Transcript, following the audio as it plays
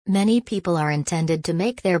Many people are intended to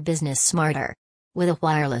make their business smarter. With a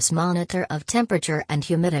wireless monitor of temperature and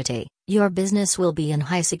humidity, your business will be in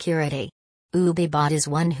high security. UbiBot is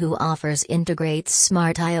one who integrates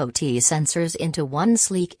smart IoT sensors into one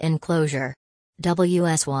sleek enclosure.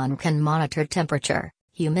 WS1 can monitor temperature,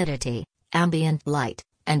 humidity, ambient light,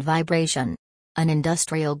 and vibration. An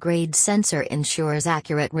industrial-grade sensor ensures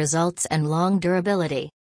accurate results and long durability.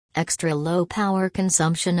 Extra low power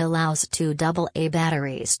consumption allows 2 AA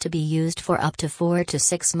batteries to be used for up to 4 to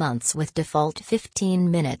 6 months with default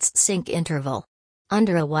 15 minutes sync interval.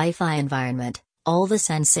 Under a Wi-Fi environment, all the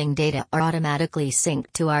sensing data are automatically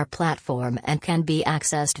synced to our platform and can be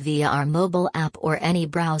accessed via our mobile app or any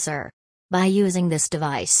browser. By using this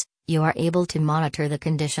device, you are able to monitor the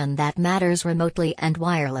condition that matters remotely and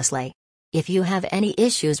wirelessly. If you have any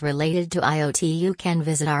issues related to IoT, you can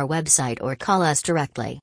visit our website or call us directly.